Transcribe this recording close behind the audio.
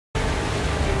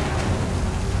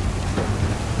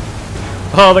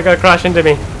Oh, they're gonna crash into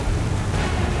me.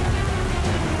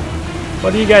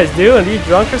 What are you guys doing? Are you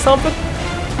drunk or something?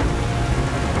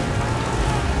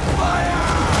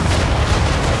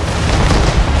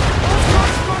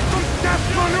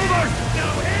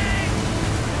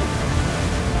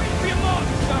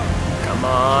 Come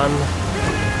on.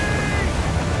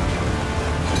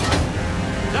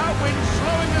 That wind's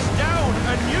slowing us down.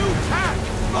 A new tack.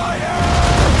 Fire!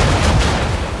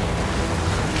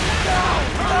 Down!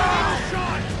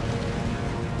 Shot!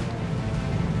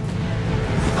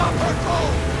 Stop her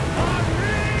goal!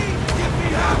 Give me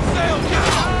half sail now!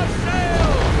 Half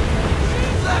sail!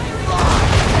 Let it fly!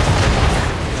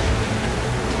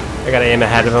 I gotta aim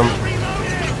ahead of him.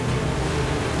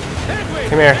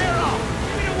 Come here.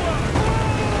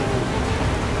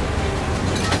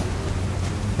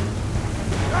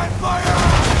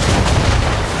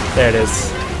 There it is.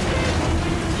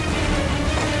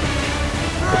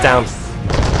 Get down.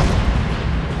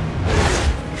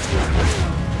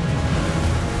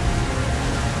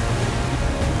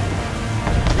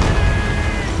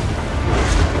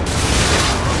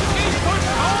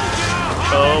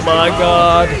 Oh my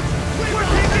god.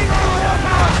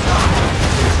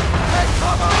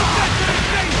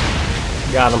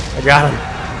 Got him. I got him.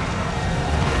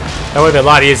 That would have been a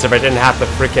lot easier if I didn't have to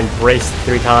freaking brace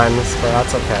 3 times, but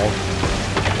that's okay.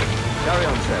 Carry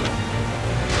on, sailor.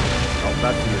 Not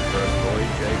bad for your first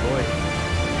voyage, boy.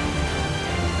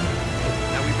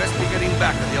 Now we best be getting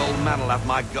back, or the old man will have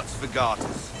my guts for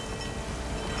garters.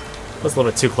 That was a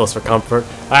little bit too close for comfort.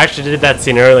 I actually did that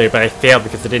scene earlier, but I failed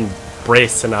because I didn't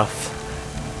brace enough.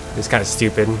 It was kind of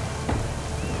stupid.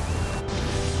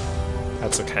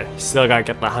 That's okay. Still gotta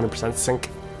get the 100% sync.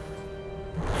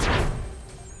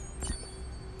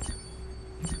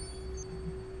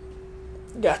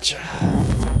 Gotcha.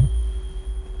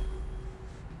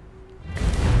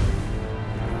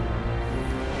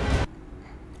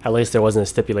 At least there wasn't a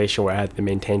stipulation where I had to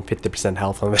maintain 50%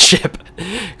 health on the ship,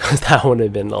 because that would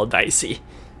have been a little dicey.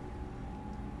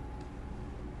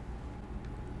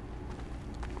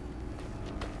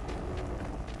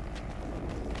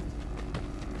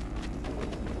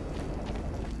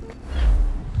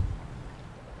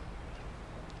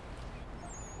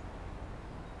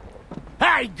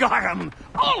 I got 'em!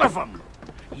 All of 'em!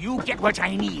 You get what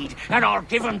I need, and I'll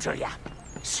give 'em to you.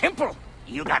 Simple.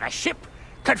 You got a ship.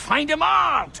 Could find 'em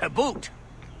all to boot.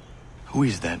 Who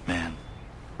is that man?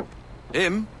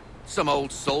 Him? Some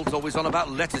old salt always on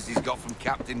about letters he's got from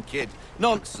Captain Kidd.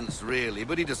 Nonsense, really,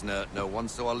 but he doesn't hurt no one,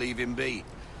 so I'll leave him be.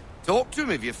 Talk to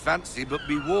him if you fancy, but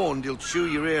be warned he'll chew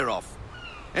your ear off.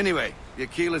 Anyway, your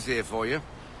keeler's here for you.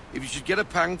 If you should get a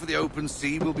pang for the open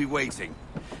sea, we'll be waiting.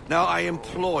 Now, I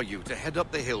implore you to head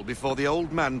up the hill before the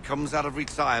old man comes out of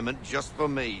retirement just for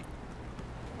me.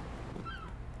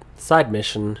 Side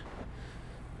mission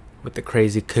with the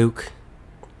crazy kook.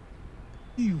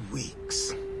 You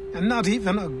weeks. And not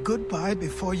even a goodbye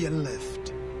before you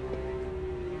left.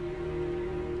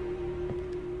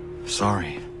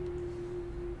 Sorry.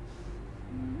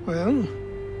 Well,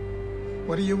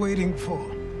 what are you waiting for?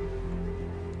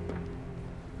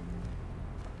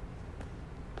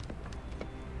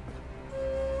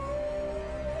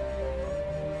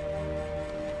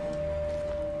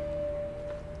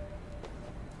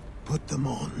 Put them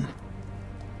on.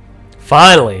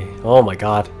 Finally! Oh my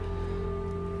god.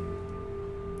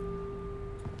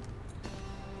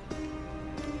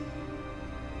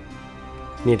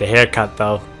 Need a haircut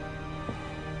though.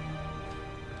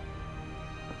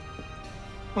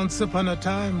 Once upon a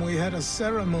time, we had a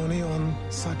ceremony on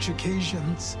such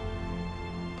occasions.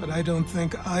 But I don't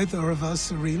think either of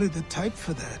us are really the type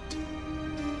for that.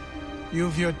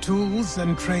 You've your tools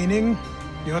and training,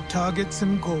 your targets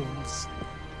and goals.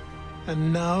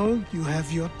 And now you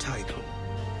have your title.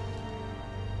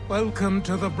 Welcome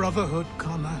to the Brotherhood,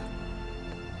 Connor.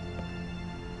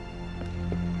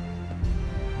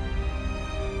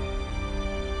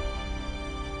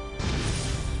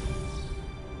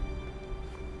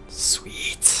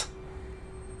 Sweet.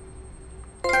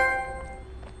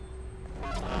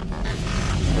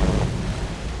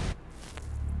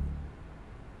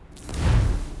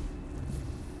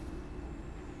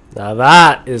 Now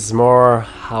that is more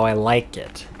how I like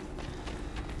it.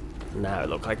 Now I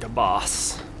look like a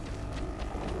boss.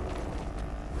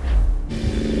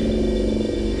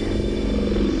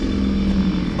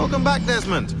 Welcome back,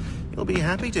 Desmond. You'll be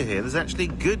happy to hear there's actually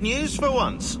good news for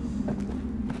once.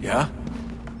 Yeah?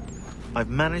 I've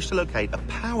managed to locate a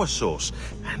power source,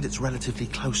 and it's relatively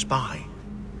close by.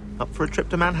 Up for a trip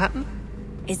to Manhattan?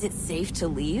 Is it safe to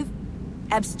leave?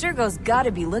 Abstergo's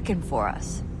gotta be looking for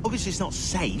us. Obviously it's not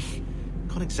safe.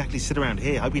 Can't exactly sit around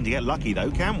here hoping to get lucky though,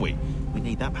 can we? We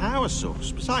need that power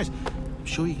source. Besides, I'm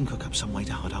sure you can cook up some way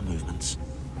to hide our movements.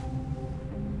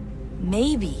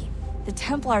 Maybe. The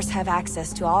Templars have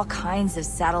access to all kinds of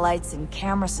satellites and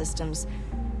camera systems.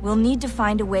 We'll need to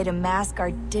find a way to mask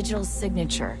our digital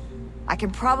signature. I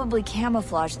can probably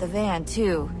camouflage the van,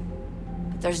 too.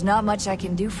 But there's not much I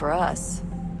can do for us.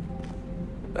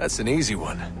 That's an easy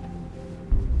one.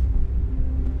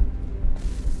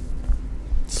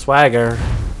 Swagger.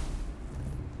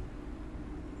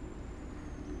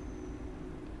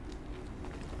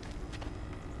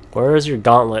 Where is your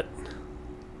gauntlet?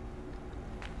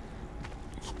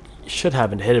 You should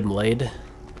have a hidden blade.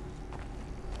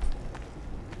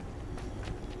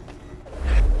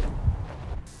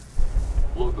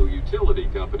 Local utility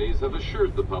companies have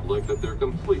assured the public that they're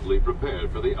completely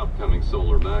prepared for the upcoming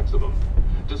solar maximum.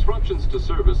 Disruptions to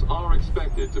service are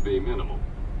expected to be minimal.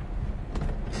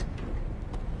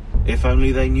 If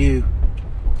only they knew.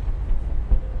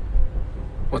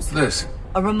 What's this?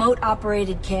 A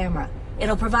remote-operated camera.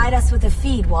 It'll provide us with a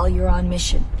feed while you're on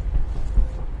mission.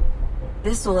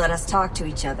 This will let us talk to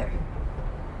each other.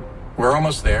 We're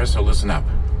almost there, so listen up.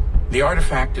 The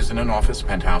artifact is in an office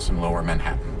penthouse in Lower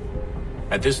Manhattan.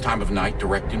 At this time of night,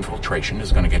 direct infiltration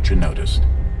is going to get you noticed.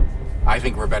 I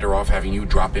think we're better off having you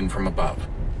drop in from above.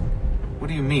 What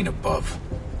do you mean, above?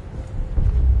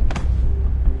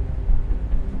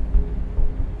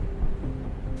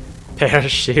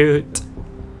 Parachute.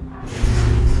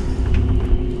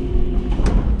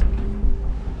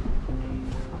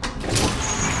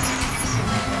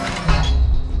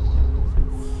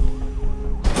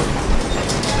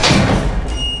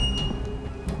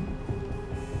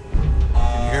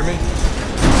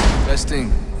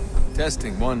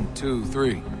 Testing, 1, 2,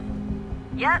 3.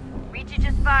 Yep, reach you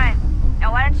just fine.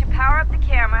 Now why don't you power up the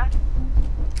camera?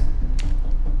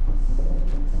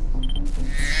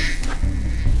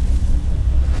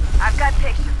 I've got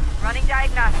pictures. Running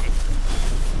diagnostics.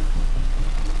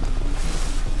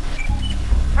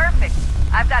 Perfect.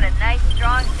 I've got a nice,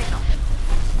 strong signal.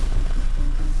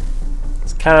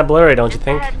 It's kind of blurry, don't you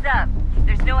think? Heads up.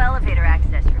 There's no elevator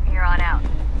access from here on out.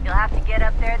 You'll have to get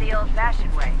up there the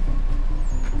old-fashioned way.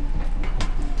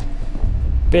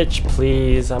 Bitch,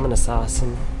 please. I'm an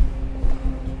assassin.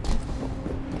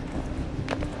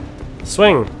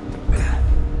 Swing.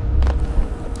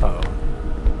 Uh-oh.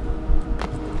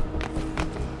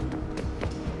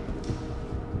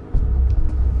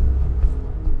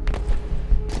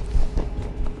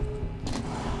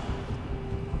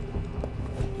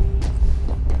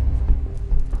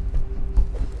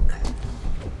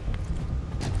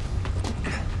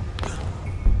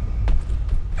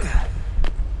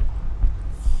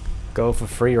 Go for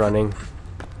free running.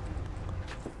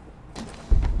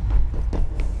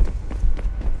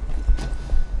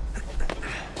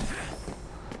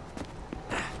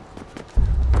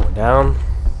 Go down.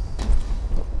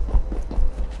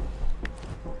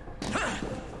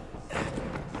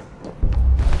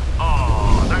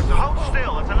 Oh, don't hold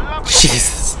still. It's a lovely...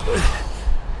 Jesus.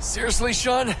 Seriously,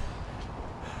 Sean?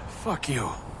 Fuck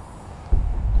you.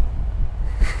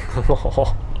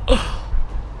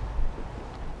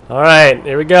 Alright,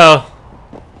 here we go.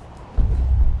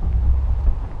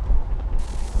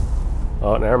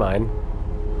 Oh, never mind.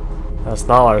 That's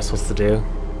not what I was supposed to do.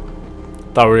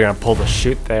 Thought we were gonna pull the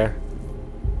chute there.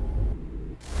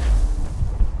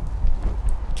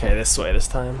 Okay, this way this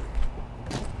time.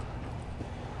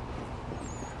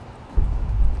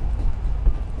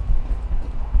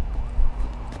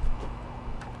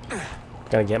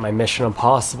 Gotta get my Mission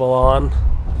Impossible on.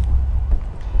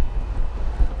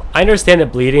 I understand the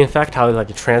bleeding effect, how like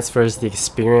it transfers the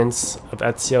experience of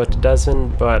Ezio to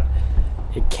Desmond, but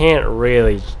it can't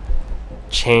really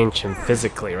change him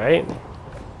physically, right?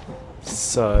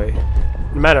 So,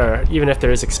 no matter, even if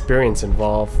there is experience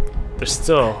involved, there's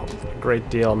still a great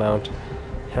deal amount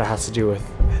that has to do with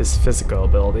his physical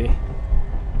ability.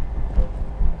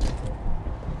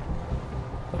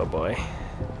 Oh boy.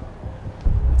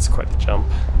 That's quite the jump.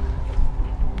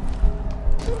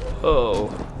 Oh.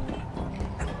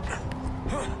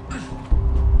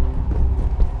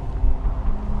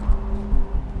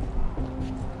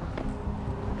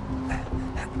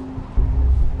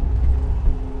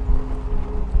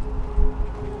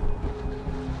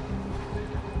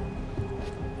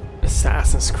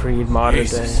 Assassin's Creed modern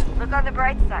day. Look on the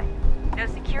bright side. No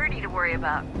security to worry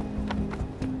about.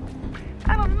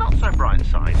 And on the not so bright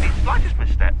side, the slightest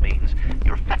misstep means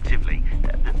you're effectively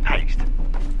paged.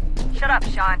 Shut up,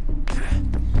 Sean.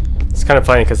 It's kind of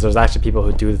funny because there's actually people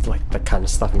who do like that kind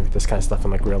of stuff, this kind of stuff in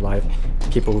like real life.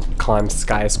 People who climb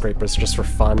skyscrapers just for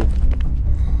fun.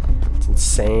 It's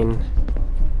insane.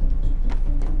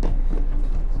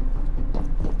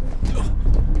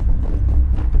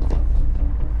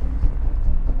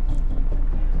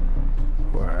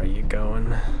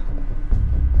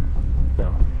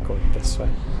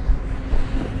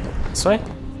 This way?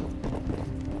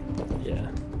 Yeah.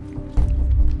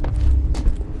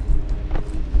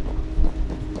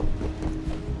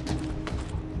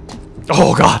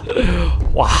 Oh god!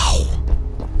 Wow!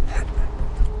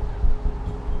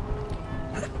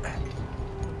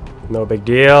 No big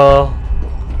deal.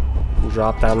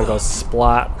 Drop down and go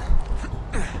splat.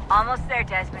 Almost there,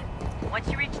 Desmond. Once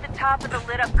you reach the top of the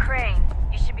lit-up crane,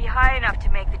 you should be high enough to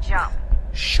make the jump.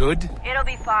 Should? It'll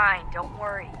be fine, don't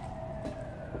worry.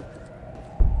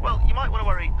 Well, you might want to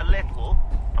worry a little.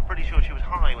 I'm pretty sure she was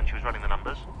high when she was running the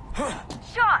numbers.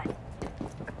 Sean!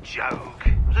 A joke.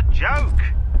 It was a joke.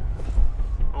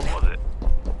 Or was it?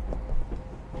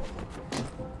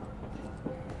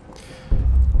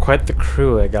 Quite the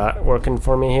crew I got working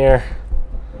for me here.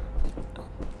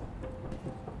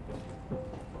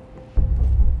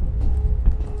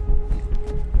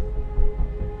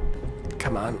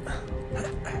 Come on.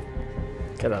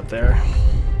 Get up there.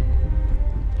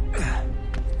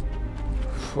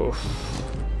 Oof.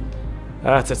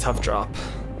 That's a tough drop.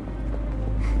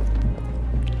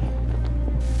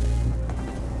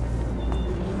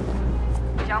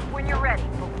 Jump when you're ready,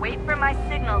 but wait for my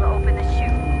signal to open the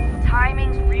chute.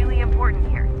 Timing's really important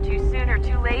here. Too soon or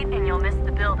too late, and you'll miss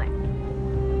the building.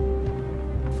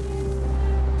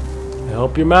 I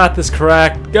hope your math is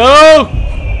correct. Go!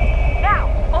 Now!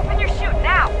 Open your chute,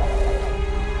 now!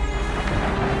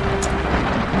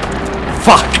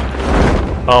 Fuck!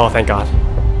 Oh, thank God.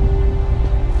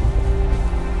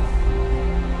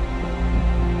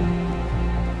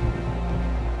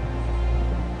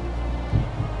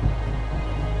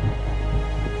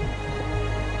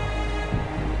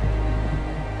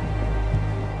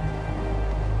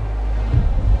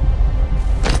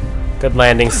 Good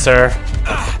landing, sir.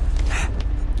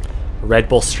 Red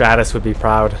Bull Stratus would be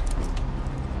proud.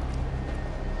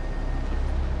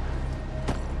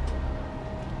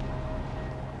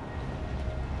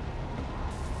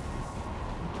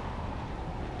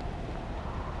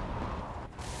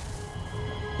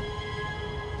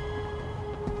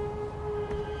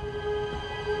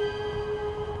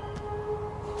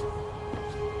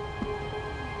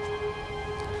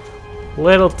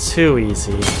 Little too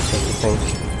easy, don't you think?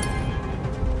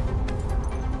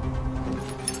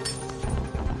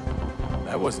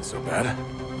 That wasn't so bad.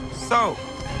 So,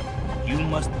 you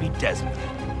must be Desmond.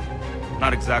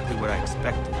 Not exactly what I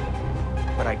expected,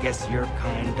 but I guess your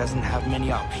kind doesn't have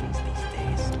many options these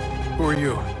days. Who are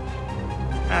you?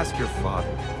 Ask your father.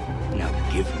 Now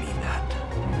give me that.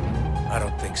 I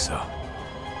don't think so.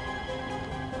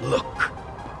 Look,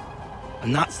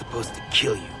 I'm not supposed to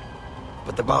kill you,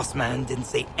 but the boss man didn't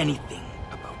say anything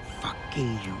about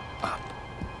fucking you up.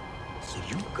 So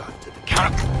you got to the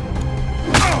counter.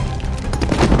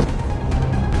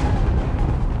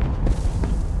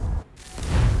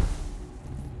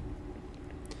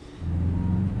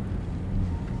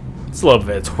 It's a little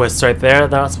bit of a twist right there.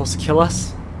 They're not supposed to kill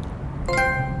us.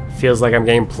 Feels like I'm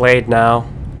getting played now.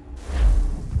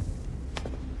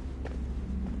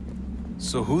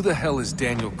 So who the hell is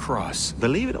Daniel Cross?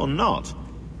 Believe it or not,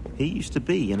 he used to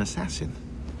be an assassin.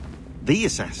 The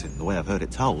assassin, the way I've heard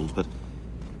it told, but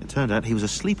it turned out he was a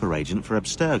sleeper agent for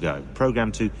Abstergo,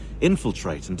 programmed to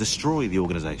infiltrate and destroy the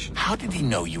organization. How did he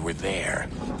know you were there?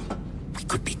 We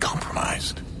could be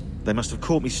compromised. They must have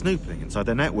caught me snooping inside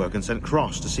their network and sent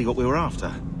Cross to see what we were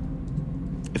after.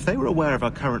 If they were aware of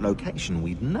our current location,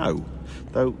 we'd know.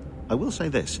 Though, I will say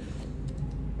this.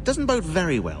 Doesn't bode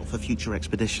very well for future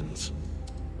expeditions.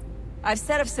 I've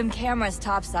set up some cameras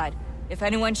topside. If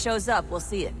anyone shows up, we'll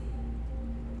see it.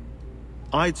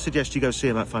 I'd suggest you go see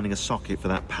about finding a socket for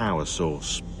that power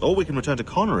source. Or we can return to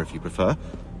Connor if you prefer.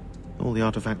 All the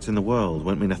artifacts in the world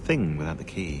won't mean a thing without the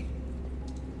key.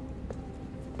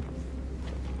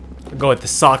 I'll go with the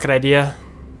socket idea.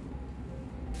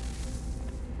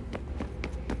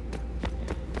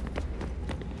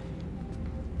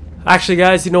 Actually,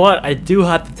 guys, you know what? I do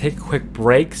have to take a quick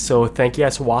break, so thank you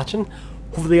guys for watching.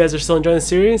 Hopefully you guys are still enjoying the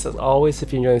series. As always,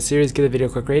 if you're enjoying the series, give the video a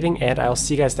quick rating, and I'll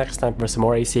see you guys next time for some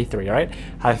more AC3, alright?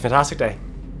 Have a fantastic day.